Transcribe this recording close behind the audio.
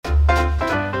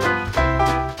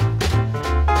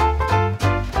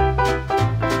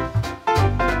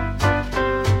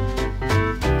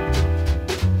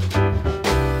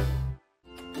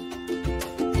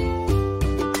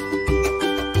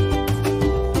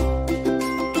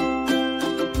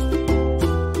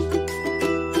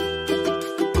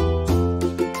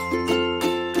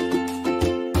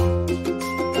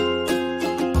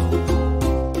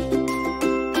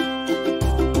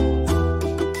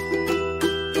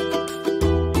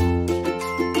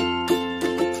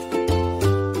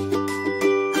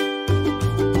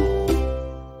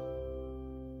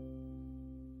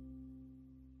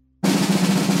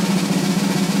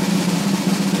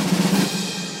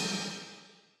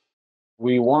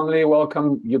We warmly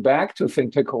welcome you back to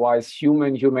Think Hawaii's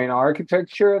Humane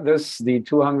Architecture. This is the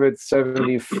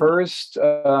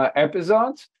 271st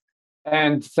episode.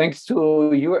 And thanks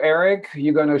to you, Eric,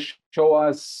 you're going to show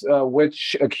us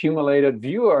which accumulated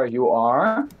viewer you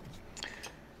are.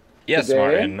 Yes,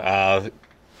 today. Martin.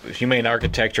 Humane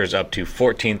Architecture is up to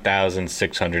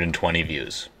 14,620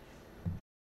 views.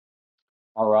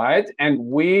 All right. And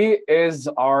we is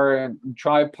our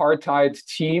tripartite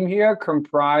team here,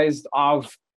 comprised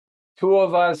of two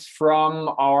of us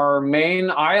from our main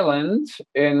island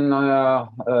in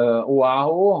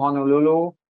Oahu,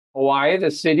 Honolulu, Hawaii,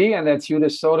 the city, and that's you,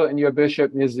 DeSoto, in your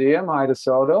Bishop Museum. Hi,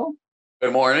 DeSoto.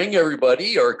 Good morning,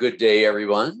 everybody, or good day,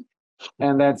 everyone.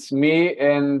 And that's me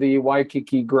in the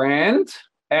Waikiki Grand.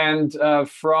 And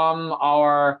from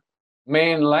our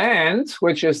mainland,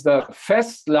 which is the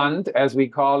Festland, as we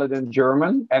call it in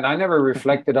German. And I never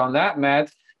reflected on that,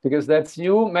 Matt, because that's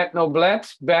you, Matt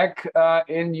Noblet, back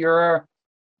in your,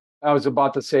 I was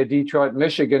about to say Detroit,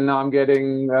 Michigan. Now I'm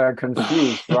getting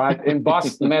confused, right? In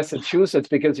Boston, Massachusetts,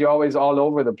 because you're always all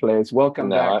over the place. Welcome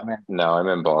back, Matt. No, I'm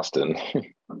in Boston.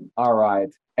 All right.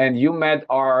 And you met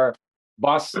our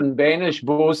Boston Danish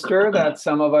booster that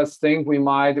some of us think we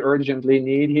might urgently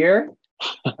need here.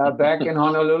 Back in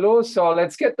Honolulu. So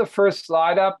let's get the first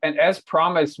slide up. And as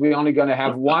promised, we're only going to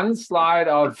have one slide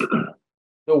of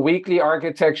the weekly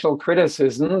architectural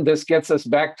criticism. This gets us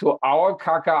back to our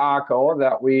kaka'ako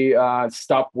that we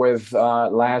stopped with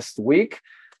last week.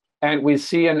 And we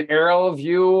see an aerial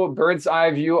view, bird's eye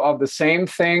view of the same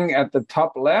thing at the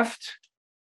top left,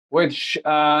 which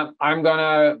I'm going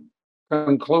to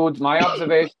conclude my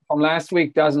observation from last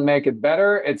week doesn't make it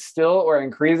better. It still or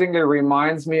increasingly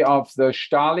reminds me of the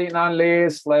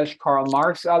Stalinallee / Karl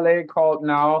Marx Allee, called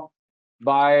now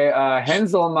by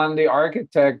Henselmann, the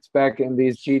architect, back in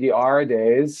these GDR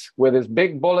days, with his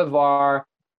big boulevard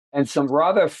and some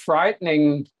rather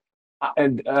frightening,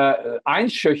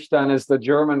 einschüchtern is the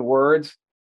German word,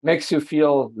 makes you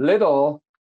feel little,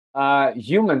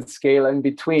 human scale in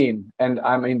between. And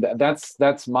I mean,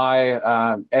 that's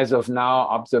my as of now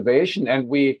observation. And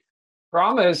we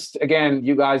promised, again,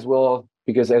 you guys will,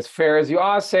 because as fair as you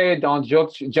are, say don't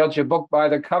judge a book by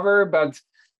the cover, but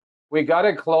we got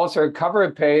a closer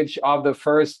cover page of the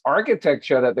first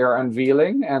architecture that they're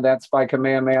unveiling, and that's by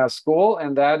Kamehameha School,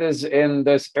 and that is in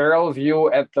this aerial view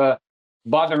at the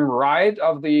bottom right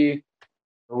of the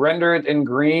rendered in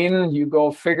green. You go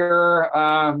figure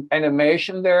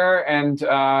animation there, and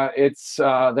it's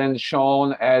then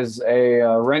shown as a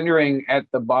rendering at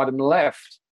the bottom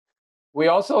left. We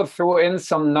also threw in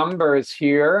some numbers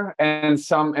here and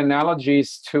some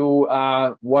analogies to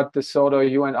what DeSoto,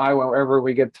 you and I, whenever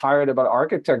we get tired about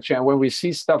architecture, and when we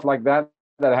see stuff like that,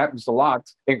 that happens a lot,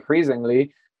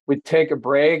 increasingly, we take a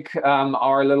break.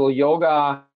 Our little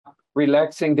yoga,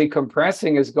 relaxing,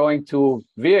 decompressing is going to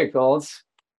vehicles,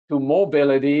 to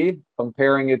mobility,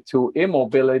 comparing it to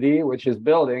immobility, which is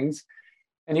buildings.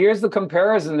 And here's the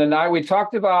comparison. Tonight we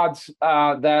talked about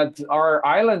that our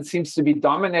island seems to be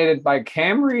dominated by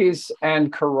Camrys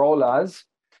and Corollas,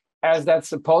 as that's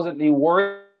supposedly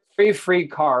worry-free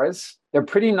cars. They're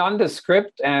pretty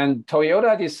nondescript, and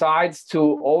Toyota decides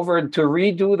to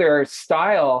redo their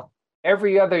style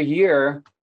every other year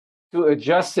to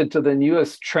adjust it to the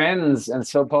newest trends and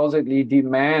supposedly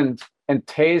demand and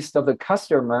taste of the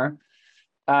customer,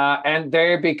 and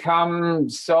they become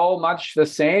so much the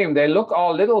same. They look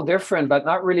all a little different, but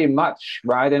not really much,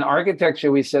 right? In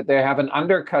architecture, we said they have an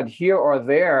undercut here or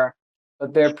there,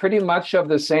 but they're pretty much of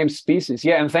the same species.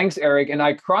 Yeah, and thanks, Eric. And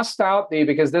I crossed out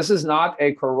because this is not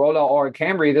a Corolla or a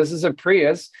Camry. This is a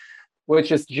Prius, which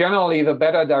is generally the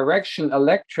better direction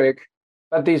electric.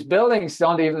 But these buildings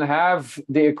don't even have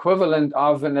the equivalent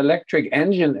of an electric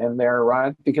engine in there,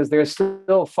 right? Because they're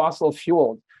still fossil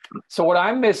fueled. So what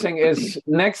I'm missing is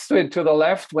next to it to the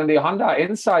left, when the Honda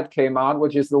Insight came out,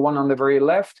 which is the one on the very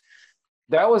left,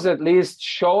 that was at least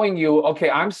showing you, okay,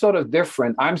 I'm sort of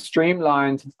different. I'm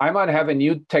streamlined. I might have a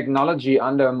new technology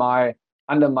under my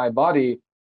body.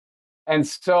 And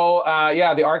so,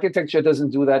 yeah, the architecture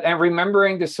doesn't do that. And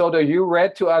remembering, DeSoto, you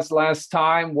read to us last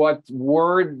time what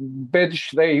word bitch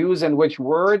they use and which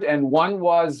word, and one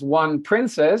was one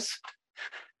princess.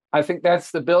 I think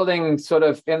that's the building sort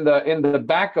of in the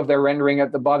back of their rendering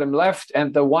at the bottom left,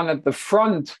 and the one at the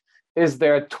front is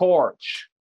their torch.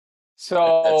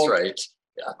 So that's right.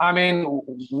 Yeah. I mean,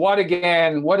 what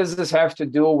does this have to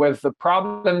do with the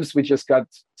problems? We just got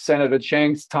Senator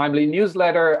Chang's timely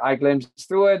newsletter. I glimpsed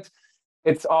through it.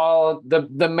 It's all,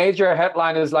 the major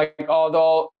headline is like,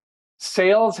 although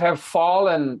sales have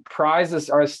fallen, prices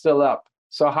are still up.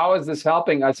 So how is this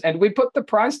helping us? And we put the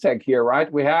price tag here,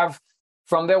 right? We have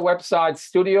from their website,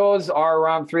 studios are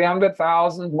around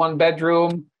 300,000, 1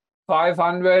 bedroom,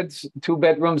 500, 2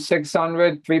 bedrooms,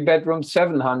 600, 3 bedrooms,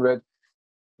 700.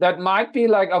 That might be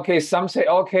like, okay, some say,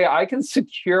 okay, I can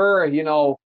secure,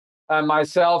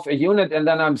 myself a unit and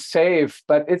then I'm safe.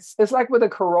 But it's like with the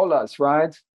Corollas,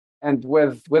 right? And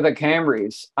with the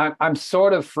Camrys, I'm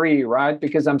sort of free, right?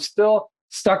 Because I'm still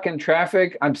stuck in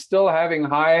traffic. I'm still having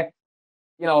high,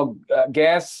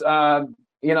 gas,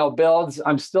 builds.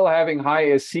 I'm still having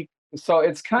high AC. So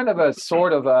it's kind of a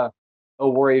sort of a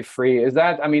worry free. Is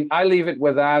that? I mean, I leave it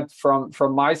with that from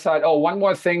my side. Oh, one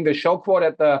more thing: the show quote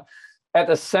at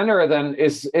the center then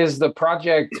is the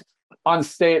project on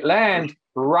state land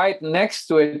right next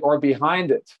to it or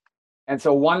behind it. And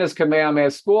so one is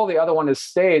Kamehameha School, the other one is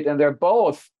state, and they're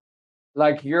both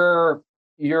like your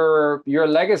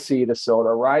legacy,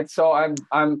 DeSoto, right? So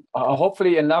I'm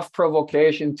hopefully enough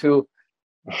provocation to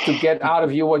get out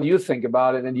of you what you think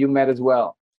about it, and you, Matt, as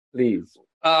well, please.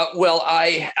 Well,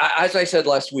 as I said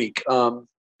last week,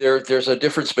 there's a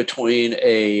difference between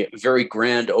a very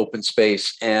grand open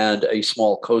space and a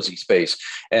small cozy space.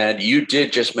 And you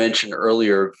did just mention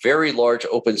earlier, very large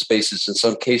open spaces in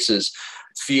some cases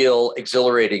feel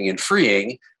exhilarating and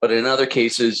freeing, but in other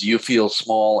cases you feel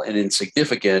small and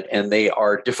insignificant, and they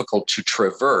are difficult to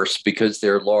traverse because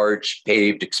they're large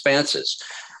paved expanses.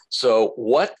 So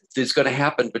what is going to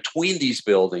happen between these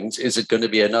buildings? Is it going to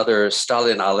be another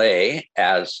Stalinallee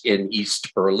as in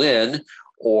East Berlin,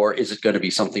 or is it going to be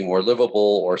something more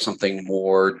livable or something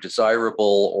more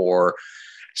desirable or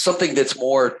something that's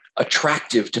more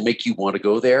attractive to make you want to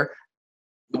go there?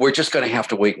 We're just going to have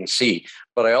to wait and see.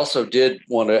 But I also did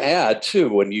want to add, too,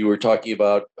 when you were talking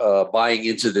about buying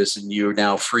into this and you're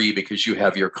now free because you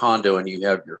have your condo and you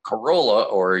have your Corolla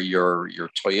or your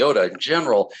Toyota in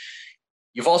general,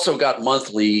 you've also got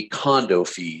monthly condo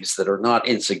fees that are not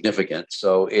insignificant.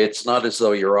 So it's not as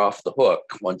though you're off the hook.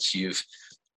 Once you've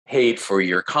paid for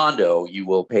your condo, you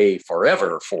will pay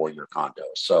forever for your condo.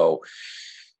 So,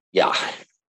 yeah.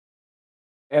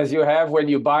 As you have when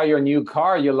you buy your new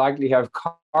car, you likely have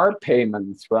car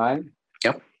payments, right?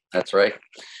 Yep, that's right.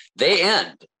 They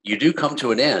end. You do come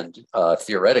to an end,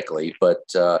 theoretically, but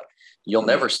you'll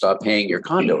never stop paying your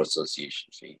condo association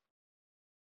fee.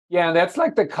 Yeah, and that's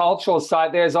like the cultural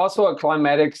side. There's also a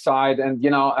climatic side. And,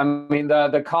 I mean,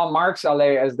 the Karl Marx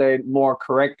Allee, as they more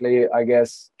correctly, I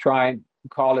guess, try and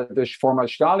call it the former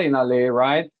Stalin Allee,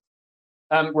 right?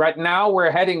 Right now we're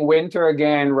heading winter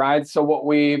again, right? So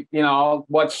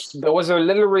there was a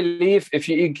little relief, if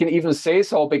you can even say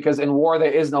so, because in war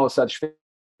there is no such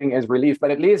thing as relief.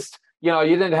 But at least, you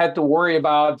didn't have to worry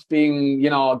about being,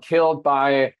 killed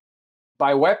by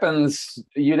weapons.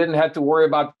 You didn't have to worry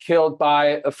about killed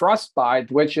by a frostbite,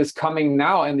 which is coming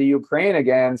now in the Ukraine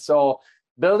again. So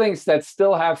buildings that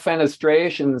still have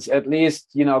fenestrations, at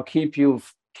least, keep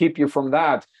you from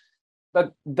that.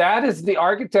 But that is the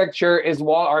architecture, is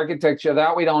wall architecture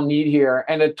that we don't need here.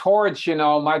 And a torch,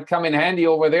 might come in handy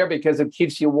over there because it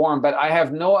keeps you warm. But I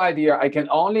have no idea. I can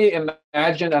only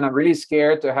imagine, and I'm really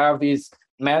scared to have these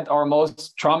Matt are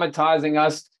most traumatizing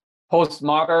us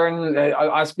postmodern,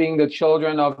 us being the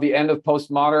children of the end of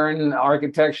postmodern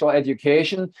architectural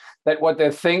education, that what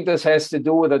they think this has to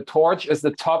do with a torch is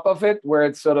the top of it, where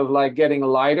it's sort of like getting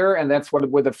lighter, and that's what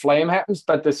where the flame happens.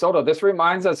 But this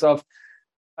reminds us of,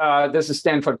 this is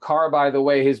Stanford Carr, by the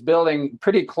way, he's building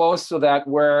pretty close to that,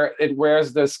 where it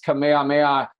wears this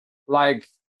Kamehameha like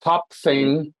top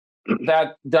thing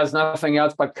that does nothing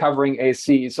else but covering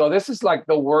AC. So this is like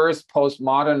the worst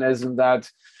postmodernism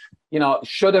that,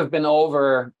 should have been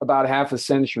over about half a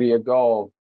century ago,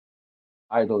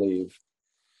 I believe.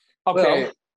 Okay.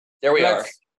 Well, there we are.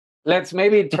 Let's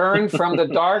maybe turn from the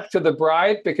dark to the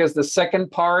bright, because the second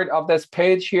part of this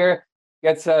page here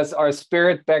gets us our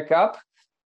spirit back up.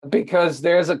 Because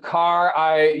there's a car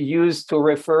I used to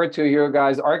refer to your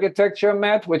guys' architecture,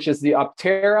 Matt, which is the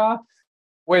Aptera,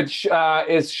 which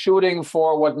is shooting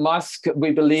for what Musk, we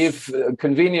believe,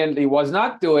 conveniently was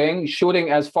not doing,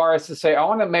 shooting as far as to say, I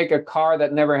want to make a car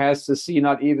that never has to see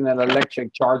not even an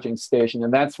electric charging station.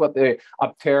 And that's what the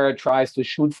Aptera tries to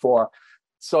shoot for.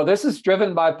 So this is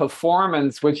driven by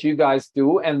performance, which you guys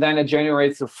do, and then it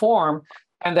generates a form.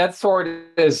 And that form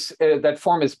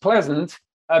is pleasant,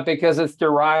 because it's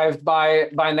derived by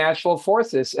natural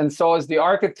forces. And so is the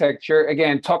architecture.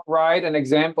 Again, top right, an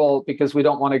example, because we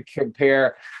don't want to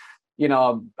compare,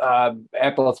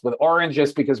 apples with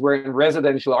oranges, because we're in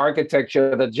residential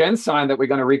architecture. The Gensign that we're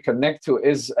going to reconnect to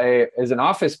is an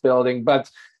office building.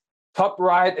 But top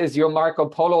right is your Marco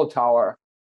Polo Tower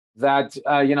that,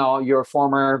 your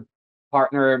former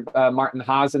partner Martin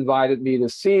Haas invited me to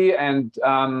see, and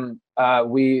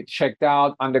we checked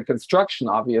out under construction,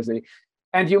 obviously.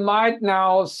 And you might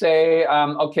now say,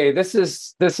 okay, this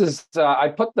is I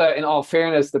put in all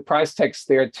fairness, the price text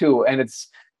there too, and it's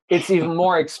even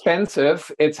more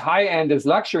expensive. It's high end, it's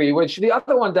luxury, which the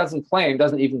other one doesn't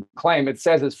even claim. It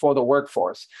says it's for the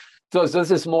workforce. So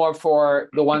this is more for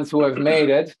the ones who have made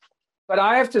it. But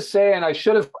I have to say, and I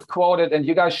should have quoted, and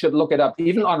you guys should look it up,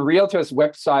 even on Realtor's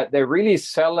website, they really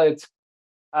sell it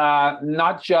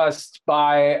not just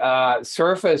by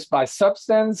surface, by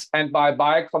substance, and by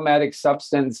bioclimatic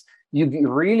substance. You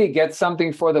really get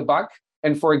something for the buck.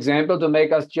 And for example, to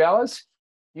make us jealous,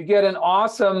 you get an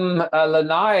awesome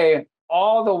lanai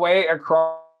all the way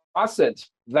across it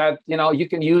that you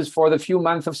can use for the few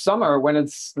months of summer when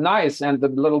it's nice, and the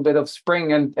little bit of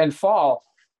spring and fall,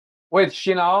 which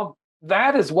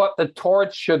that is what the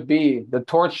torch should be. The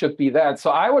torch should be that. So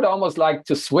I would almost like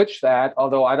to switch that,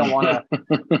 although I don't want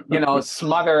to,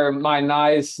 smother my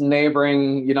nice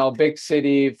neighboring, big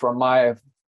city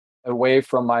away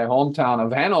from my hometown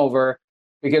of Hanover,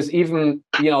 because even,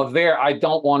 there, I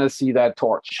don't want to see that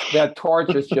torch. That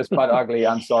torch is just but ugly,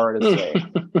 I'm sorry to say.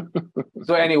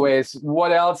 So anyways,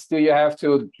 what else do you have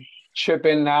to chip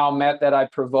in now, Matt, that I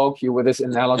provoke you with this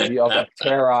analogy of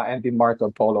Aptera and the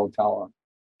Marco Polo Tower?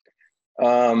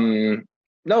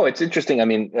 No, it's interesting. I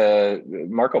mean,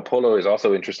 Marco Polo is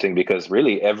also interesting because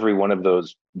really every one of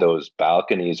those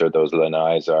balconies or those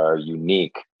lanais are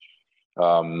unique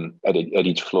at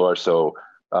each floor. So,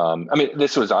 I mean,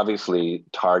 this was obviously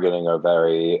targeting a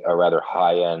rather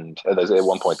high end. At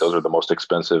one point, those were the most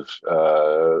expensive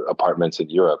apartments in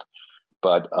Europe.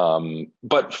 But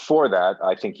for that,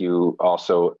 I think you got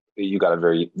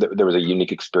there was a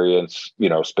unique experience,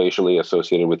 spatially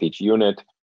associated with each unit.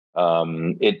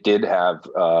 It did have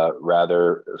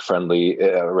rather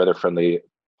friendly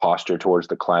posture towards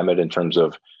the climate in terms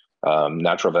of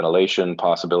natural ventilation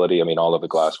possibility. I mean, all of the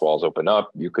glass walls open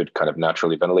up. You could kind of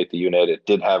naturally ventilate the unit. It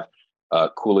did have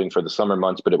cooling for the summer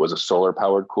months, but it was a solar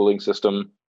powered cooling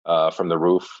system from the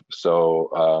roof. So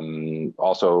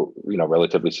also,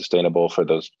 relatively sustainable for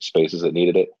those spaces that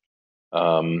needed it.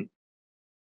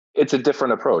 It's a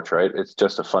different approach, right? It's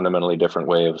just a fundamentally different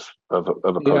way of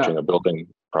approaching a building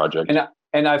project.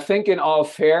 And I think, in all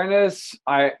fairness,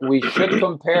 we should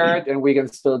compare it, and we can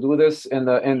still do this in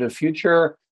the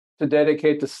future to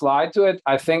dedicate the slide to it.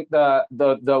 I think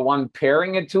the one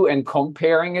pairing it to and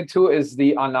comparing it to is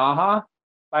the Anaha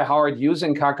by Howard Hughes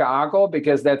in Kaka'ako,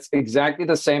 because that's exactly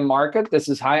the same market. This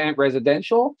is high-end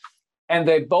residential, and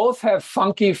they both have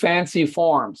funky, fancy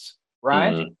forms,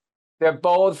 right? Mm-hmm. They're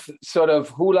both sort of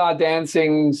hula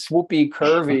dancing, swoopy,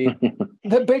 curvy.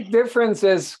 The big difference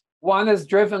is one is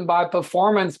driven by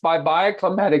performance, by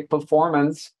bioclimatic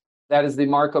performance. That is the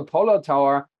Marco Polo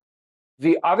Tower.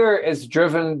 The other is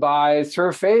driven by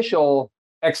surfacial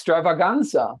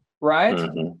extravaganza, right?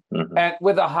 Mm-hmm, mm-hmm. And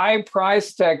with a high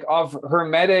price tag of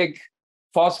hermetic,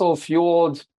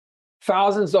 fossil-fueled,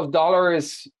 thousands of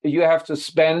dollars you have to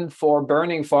spend for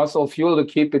burning fossil fuel to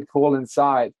keep it cool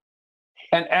inside.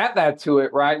 And add that to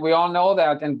it, right? We all know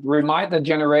that, and remind the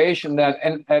generation that,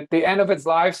 and at the end of its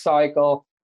life cycle,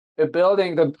 the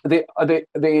building, the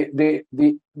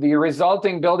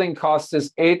resulting building cost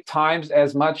is 8 times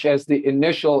as much as the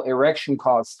initial erection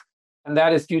cost, and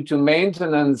that is due to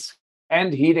maintenance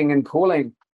and heating and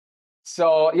cooling.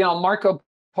 So, Marco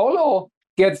Polo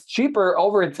gets cheaper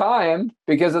over time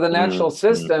because of the natural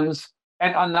systems,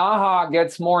 and Anaha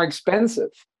gets more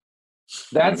expensive.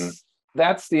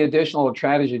 That's the additional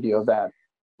tragedy of that.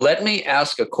 Let me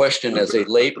ask a question as a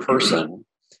lay person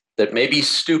that may be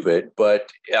stupid,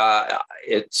 but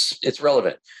it's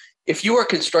relevant. If you are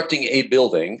constructing a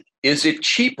building, is it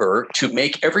cheaper to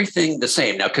make everything the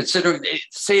same? Now, considering,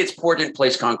 say it's poured in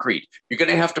place concrete, you're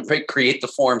going to have to create the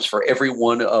forms for every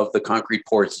one of the concrete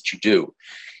pours that you do.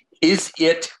 Is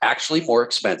it actually more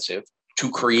expensive to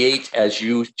create, as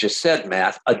you just said,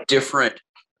 Matt, a different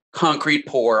concrete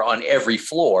pour on every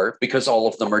floor because all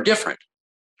of them are different?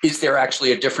 Is there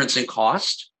actually a difference in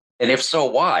cost? And if so,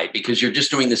 why? Because you're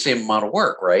just doing the same amount of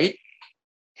work, right?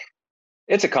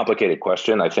 It's a complicated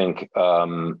question. I think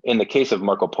in the case of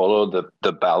Marco Polo,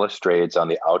 the balustrades on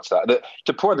the outside,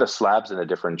 to pour the slabs in a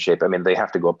different shape, I mean, they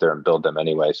have to go up there and build them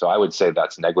anyway. So I would say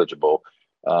that's negligible.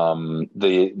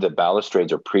 The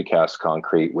balustrades are precast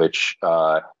concrete, which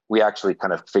we actually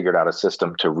kind of figured out a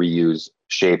system to reuse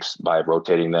shapes by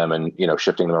rotating them and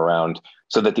shifting them around,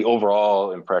 so that the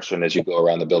overall impression as you go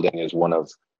around the building is one of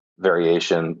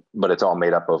variation, but it's all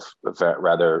made up of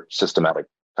rather systematic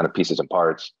kind of pieces and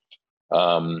parts.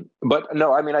 But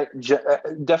no, I mean,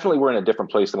 definitely we're in a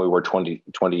different place than we were 20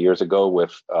 years ago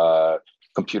with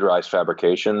computerized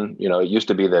fabrication. You know, it used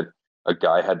to be that a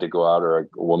guy had to go out or a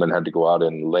woman had to go out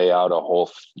and lay out a whole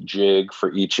jig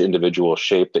for each individual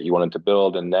shape that you wanted to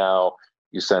build. And now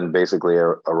you send basically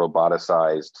a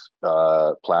roboticized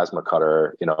plasma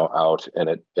cutter, you know, out, and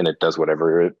it does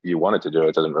whatever you want it to do.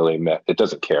 It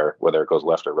doesn't care whether it goes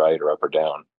left or right or up or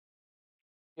down.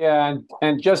 Yeah,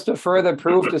 and just to further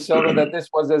prove to Silva that this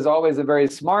was, as always, a very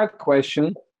smart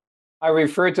question, I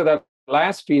refer to that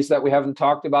last piece that we haven't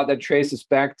talked about that traces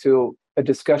back to a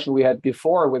discussion we had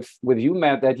before with you,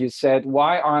 Matt, that you said,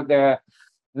 why aren't there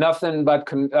nothing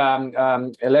but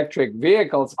electric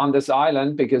vehicles on this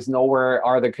island, because nowhere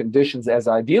are the conditions as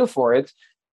ideal for it.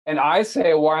 And I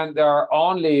say, why aren't there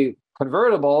only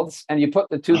convertibles? And you put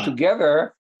the two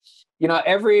together, you know,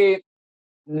 every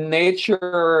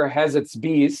nature has its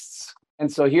beasts.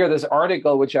 And so here, this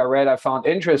article, which I read, I found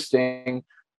interesting,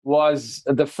 was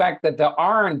the fact that there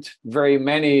aren't very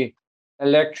many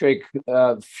electric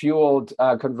fueled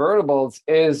convertibles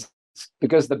is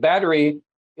because the battery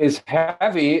is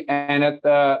heavy and at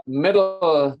the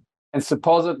middle and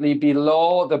supposedly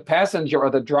below the passenger or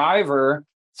the driver.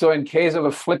 So in case of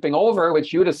a flipping over,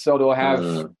 which you, DeSoto,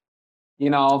 have, you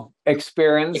know,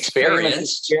 experience,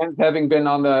 having been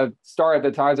on the Star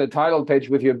Advertiser title page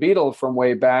with your Beetle from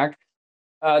way back,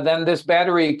 then this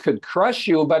battery could crush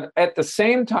you. But at the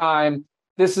same time,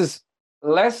 this is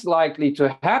less likely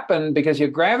to happen because your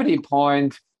gravity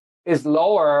point is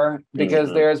lower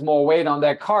because there's more weight on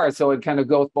that car. So it kind of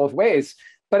goes both ways.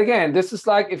 But again, this is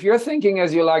like, if you're thinking,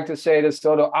 as you like to say, this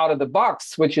sort of out of the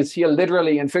box, which is here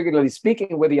literally and figuratively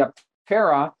speaking with the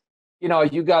Aptera, you know,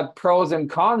 you got pros and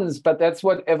cons, but that's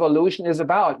what evolution is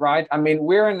about, right? I mean,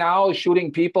 we're now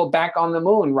shooting people back on the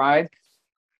moon, right?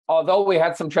 Although we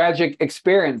had some tragic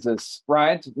experiences,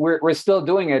 right? We're still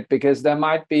doing it because there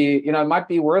might be, you know, it might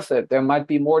be worth it. There might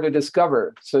be more to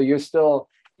discover. So you're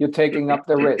taking up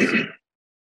the risk.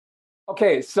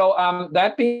 Okay, so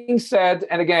that being said,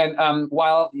 and again,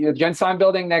 while your Genzyme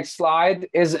building, next slide,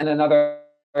 is in another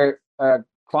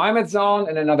climate zone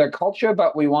and another culture,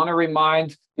 but we want to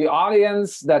remind the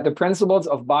audience that the principles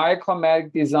of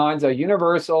bioclimatic designs are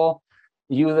universal.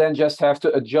 You then just have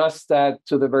to adjust that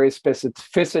to the very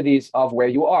specificities of where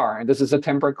you are. And this is a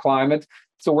temperate climate.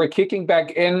 So we're kicking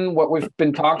back in what we've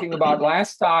been talking about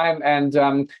last time.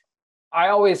 And I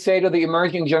always say to the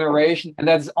emerging generation, and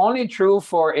that's only true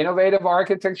for innovative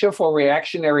architecture, for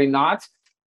reactionary not,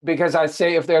 because I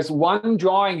say if there's one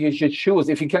drawing you should choose,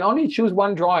 if you can only choose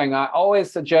one drawing, I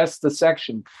always suggest the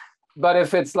section. But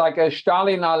if it's like a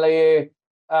Stalinallee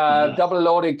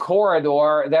double-loaded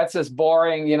corridor, that's as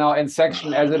boring, you know, in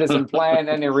section as it is in plan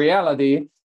and in reality.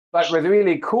 But with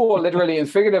really cool, literally and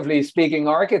figuratively speaking,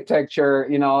 architecture,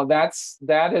 you know,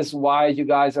 that is why you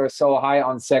guys are so high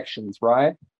on sections,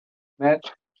 right, Matt?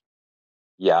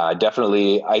 Yeah,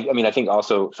 definitely. I mean, I think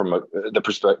also from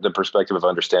the perspective of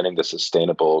understanding the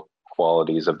sustainable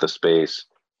qualities of the space,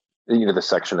 you know, the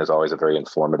section is always a very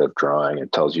informative drawing.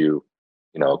 It tells you,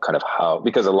 you know, kind of how,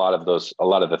 because a lot of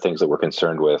the things that we're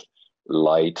concerned with,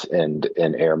 light and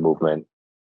air movement,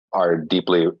 are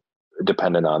deeply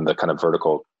dependent on the kind of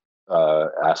vertical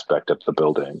aspect of the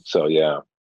building. So yeah.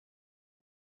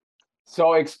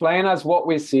 So explain us what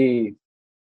we see,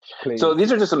 please. So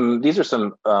these are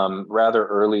some rather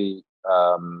early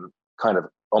kind of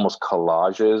almost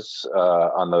collages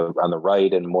on the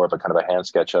right, and more of a kind of a hand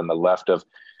sketch on the left of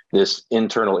this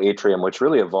internal atrium, which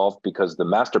really evolved because the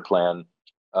master plan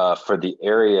for the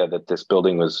area that this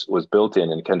building was built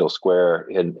in Kendall Square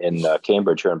in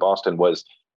Cambridge here in Boston was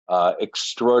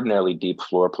extraordinarily deep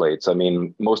floor plates. I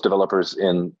mean, most developers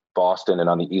in Boston and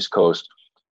on the East Coast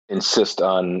insist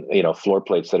on, you know, floor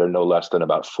plates that are no less than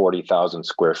about 40,000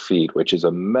 square feet, which is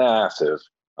a massive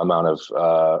amount of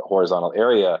horizontal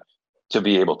area to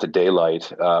be able to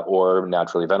daylight or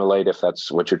naturally ventilate if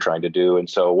that's what you're trying to do. And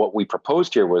so what we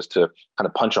proposed here was to kind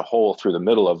of punch a hole through the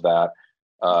middle of that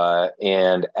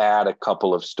and add a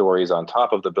couple of stories on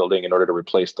top of the building in order to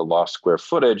replace the lost square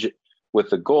footage, with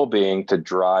the goal being to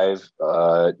drive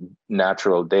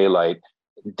natural daylight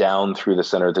down through the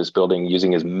center of this building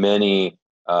using as many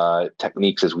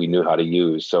techniques as we knew how to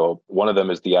use. So one of them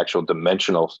is the actual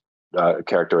dimensional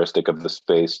characteristic of the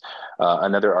space.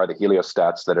 Another are the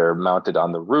heliostats that are mounted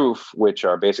on the roof, which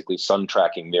are basically sun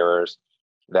tracking mirrors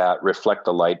that reflect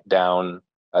the light down.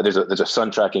 There's a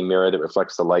sun tracking mirror that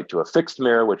reflects the light to a fixed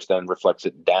mirror, which then reflects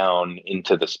it down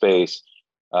into the space.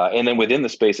 And then within the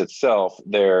space itself,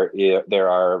 there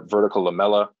are vertical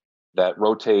lamella that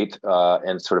rotate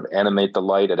and sort of animate the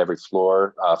light at every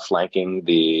floor, flanking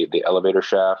the elevator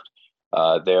shaft.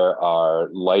 There are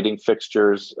lighting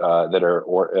fixtures that are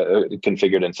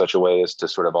configured in such a way as to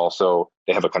sort of also,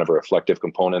 they have a kind of a reflective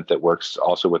component that works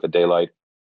also with the daylight.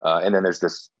 And then there's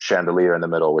this chandelier in the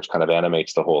middle, which kind of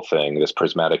animates the whole thing, this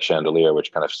prismatic chandelier,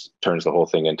 which kind of turns the whole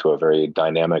thing into a very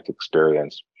dynamic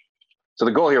experience. So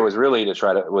the goal here was really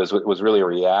to was really a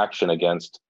reaction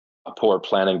against a poor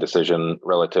planning decision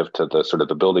relative to the sort of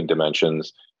the building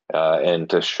dimensions, and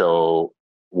to show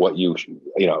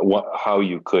how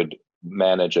you could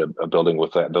manage a building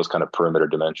with those kind of perimeter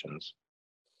dimensions.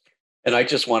 And I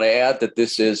just want to add that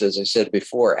this is, as I said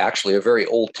before, actually a very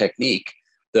old technique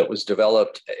that was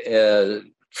developed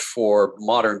for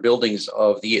modern buildings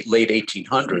of the late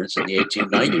 1800s and the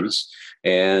 1890s.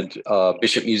 And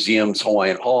Bishop Museum's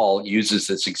Hawaiian Hall uses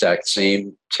this exact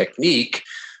same technique,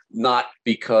 not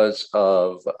because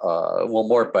of,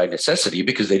 more by necessity,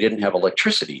 because they didn't have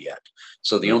electricity yet.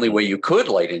 So the only way you could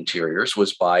light interiors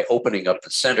was by opening up the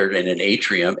center in an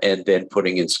atrium and then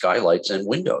putting in skylights and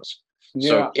windows. Yeah.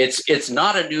 So it's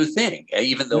not a new thing.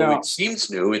 Even though it seems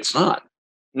new, it's not.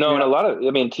 No,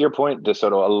 and to your point,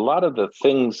 DeSoto, a lot of the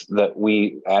things that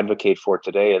we advocate for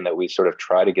today and that we sort of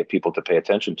try to get people to pay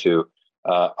attention to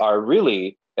are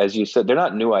really, as you said, they're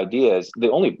not new ideas.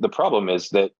 The problem is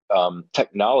that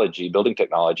building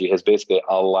technology has basically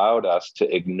allowed us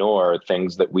to ignore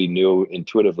things that we knew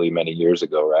intuitively many years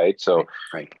ago, right? So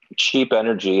cheap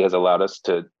energy has allowed us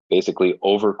to basically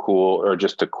overcool or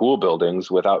just to cool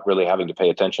buildings without really having to pay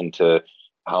attention to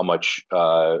how much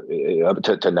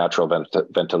to natural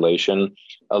ventilation.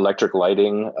 Electric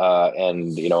lighting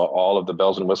and all of the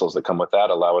bells and whistles that come with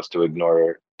that allow us to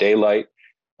ignore daylight.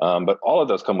 But all of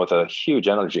those come with a huge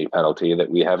energy penalty that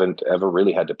we haven't ever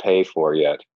really had to pay for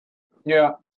yet.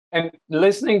 Yeah. And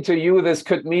listening to you, this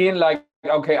could mean like,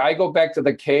 okay, I go back to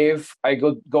the cave, I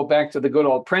go back to the good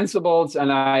old principles,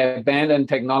 and I abandon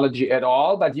technology at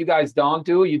all. But you guys don't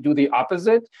do. You do the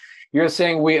opposite. You're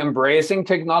saying we're embracing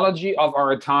technology of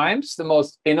our times, the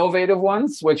most innovative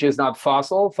ones, which is not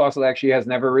fossil. Fossil actually has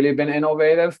never really been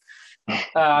innovative.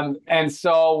 And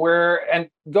so and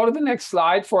go to the next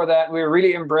slide for that. We're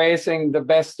really embracing the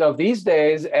best of these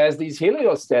days as these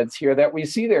heliostats here that we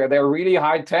see there. They're really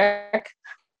high tech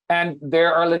and they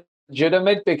are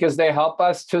legitimate because they help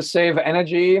us to save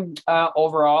energy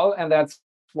overall. And that's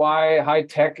why high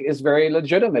tech is very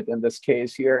legitimate in this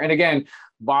case here. And again,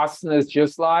 Boston is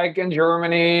just like in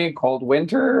Germany, cold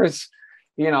winters,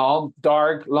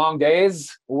 dark, long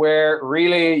days where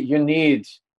really you need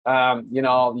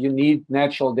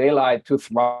natural daylight to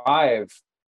thrive.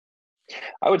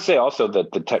 I would say also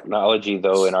that the technology,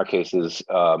 though, in our cases,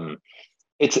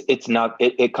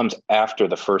 it comes after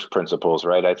the first principles,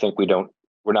 right? I think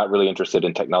we're not really interested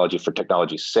in technology for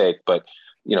technology's sake, but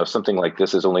something like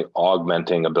this is only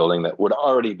augmenting a building that would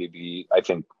already be, I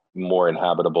think, more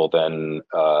inhabitable than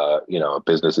a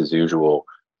business as usual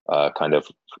kind of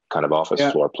office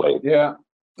floor plate. Yeah,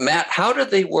 Matt, how do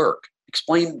they work?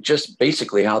 Explain just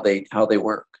basically how they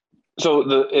work.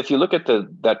 So if you look at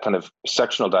that kind of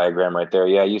sectional diagram right there,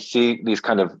 you see these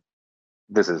kind of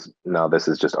this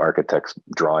is just architects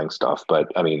drawing stuff,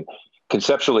 but I mean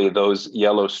conceptually those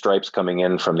yellow stripes coming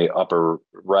in from the upper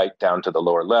right down to the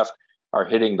lower left are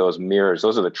hitting those mirrors.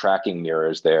 Those are the tracking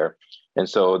mirrors there. And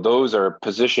so those are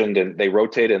positioned and they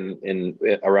rotate in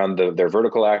around their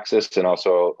vertical axis and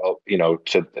also,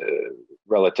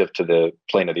 relative to the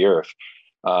plane of the earth.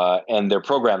 And they're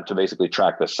programmed to basically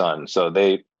track the sun. So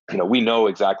we know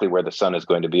exactly where the sun is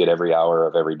going to be at every hour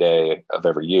of every day of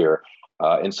every year.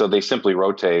 And so they simply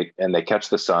rotate and they catch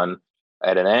the sun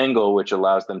at an angle, which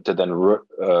allows them to then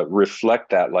reflect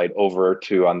that light over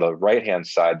to, on the right-hand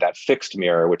side, that fixed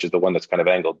mirror, which is the one that's kind of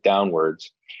angled downwards.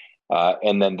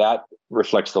 And then that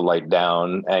reflects the light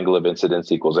down. Angle of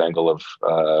incidence equals angle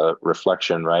of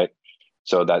reflection, right?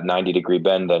 So that 90-degree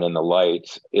bend then in the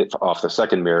light off the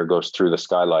second mirror goes through the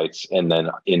skylights and then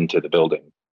into the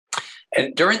building.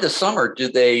 And during the summer, do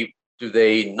they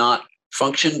not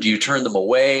function? Do you turn them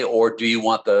away, or do you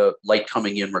want the light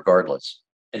coming in regardless?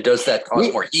 And does that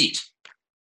cause more heat?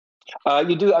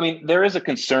 You do. I mean, there is a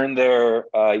concern there.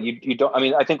 You don't. I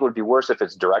mean, I think it would be worse if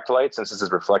it's direct light, since this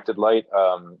is reflected light.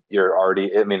 You're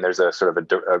already. I mean, there's a sort of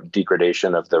a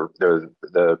degradation of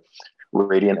the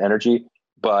radiant energy.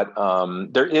 But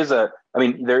there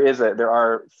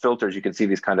are filters. You can see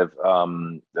these kind of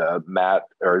matte,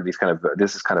 or these kind of.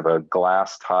 This is kind of a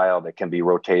glass tile that can be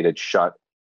rotated shut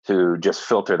to just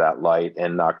filter that light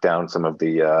and knock down some of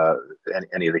the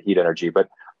any of the heat energy. But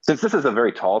since this is a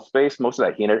very tall space, most of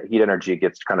that heat energy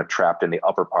gets kind of trapped in the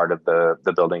upper part of the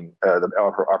building, the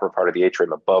upper part of the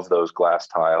atrium above those glass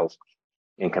tiles.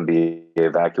 and can be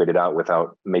evacuated out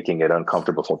without making it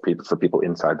uncomfortable for people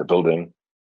inside the building.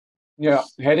 Yeah,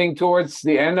 heading towards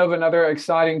the end of another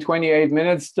exciting 28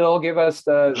 minutes. Still, give us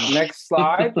the next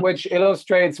slide, which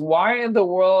illustrates why in the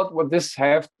world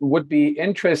would be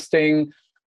interesting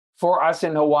for us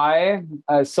in Hawaii,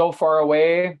 so far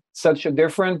away, such a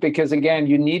different, because again,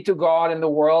 you need to go out in the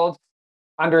world,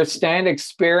 understand,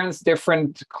 experience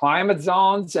different climate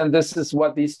zones. And this is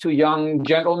what these two young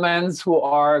gentlemen who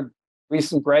are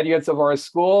recent graduates of our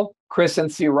school, Chris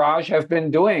and Siraj, have been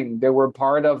doing. They were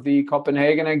part of the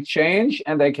Copenhagen Exchange,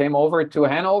 and they came over to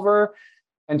Hanover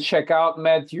and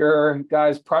met your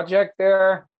guys' project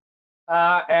there.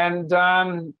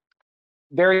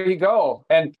 There you go.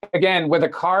 And again, with the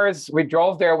cars, we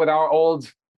drove there with our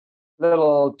old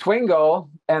little Twingo,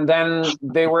 and then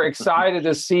they were excited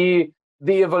to see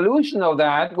the evolution of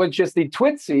that, which is the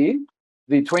Twitzy.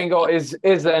 The Twingo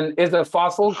is a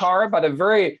fossil car, but a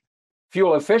very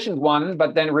fuel efficient one.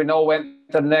 But then Renault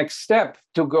went the next step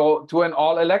to go to an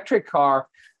all electric car,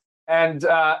 and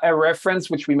a reference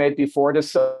which we made before, the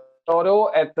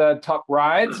Soto at the top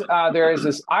right. There is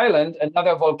this island,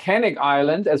 another volcanic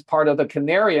island, as part of the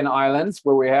Canarian Islands,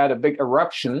 where we had a big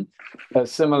eruption,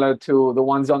 similar to the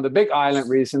ones on the Big Island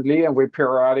recently, and we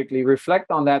periodically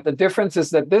reflect on that. The difference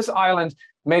is that this island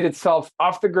made itself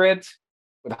off the grid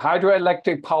with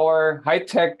hydroelectric power, high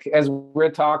tech, as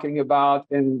we're talking about,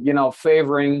 in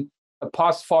favoring a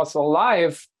post-fossil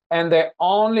life, and they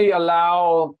only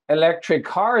allow electric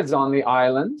cars on the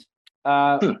island.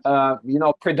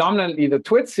 Predominantly the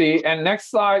Twitzy. And next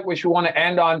slide, which we want to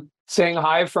end on saying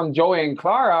hi from Joey and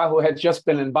Clara, who had just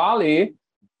been in Bali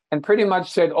and pretty much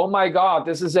said, oh my God,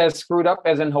 this is as screwed up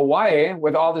as in Hawaii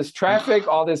with all this traffic,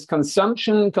 all this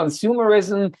consumption,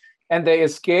 consumerism. And they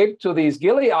escaped to these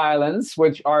Gili Islands,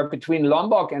 which are between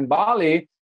Lombok and Bali.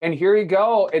 And here you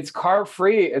go, it's car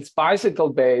free, it's bicycle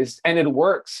based, and it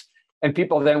works. And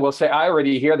people then will say, I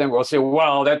already hear them will say,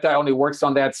 well, that only works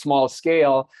on that small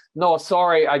scale. No,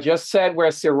 sorry, I just said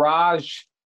where Siraj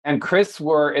and Chris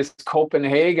were is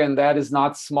Copenhagen. That is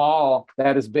not small.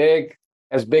 That is big,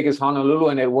 as big as Honolulu,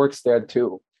 and it works there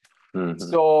too. Mm-hmm.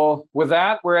 So with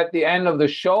that, we're at the end of the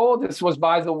show. This was,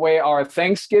 by the way, our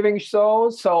Thanksgiving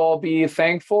show. So be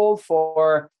thankful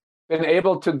for being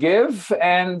able to give,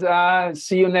 and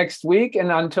see you next week. And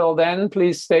until then,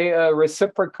 please stay a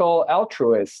reciprocal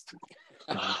altruist.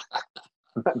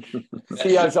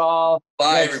 See us all.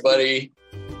 Bye, everybody.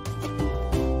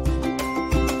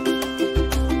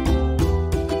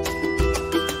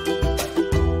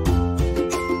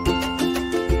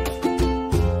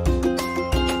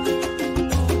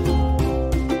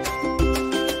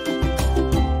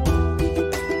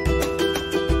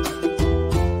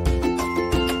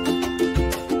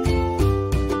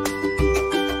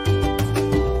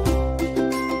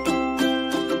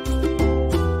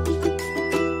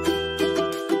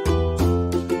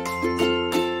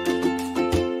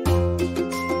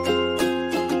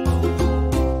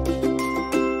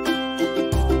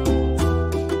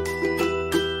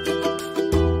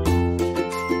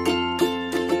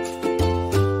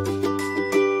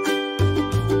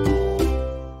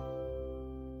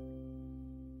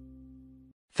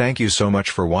 Thank you so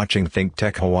much for watching Think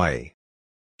Tech Hawaii.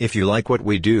 If you like what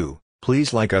we do,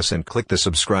 please like us and click the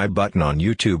subscribe button on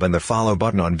YouTube and the follow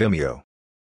button on Vimeo.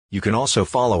 You can also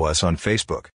follow us on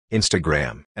Facebook,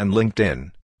 Instagram, and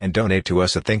LinkedIn, and donate to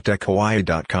us at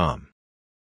thinktechhawaii.com.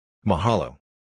 Mahalo.